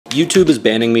YouTube is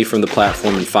banning me from the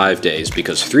platform in 5 days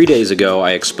because 3 days ago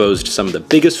I exposed some of the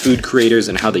biggest food creators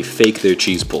and how they fake their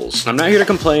cheese pulls. I'm not here to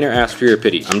complain or ask for your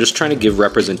pity. I'm just trying to give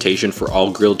representation for all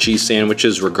grilled cheese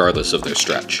sandwiches regardless of their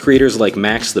stretch. Creators like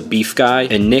Max the Beef Guy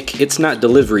and Nick It's Not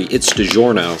Delivery, It's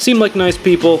DiGiorno seem like nice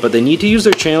people, but they need to use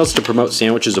their channels to promote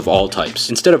sandwiches of all types,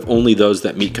 instead of only those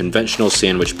that meet conventional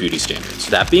sandwich beauty standards.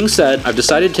 That being said, I've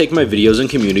decided to take my videos and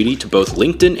community to both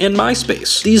LinkedIn and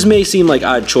MySpace. These may seem like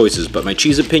odd choices, but my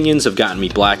cheese opinions have gotten me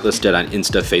blacklisted on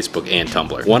Insta, Facebook, and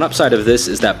Tumblr. One upside of this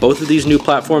is that both of these new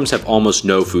platforms have almost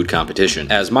no food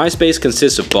competition, as MySpace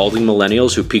consists of balding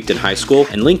millennials who peaked in high school,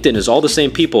 and LinkedIn is all the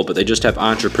same people, but they just have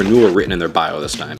entrepreneur written in their bio this time.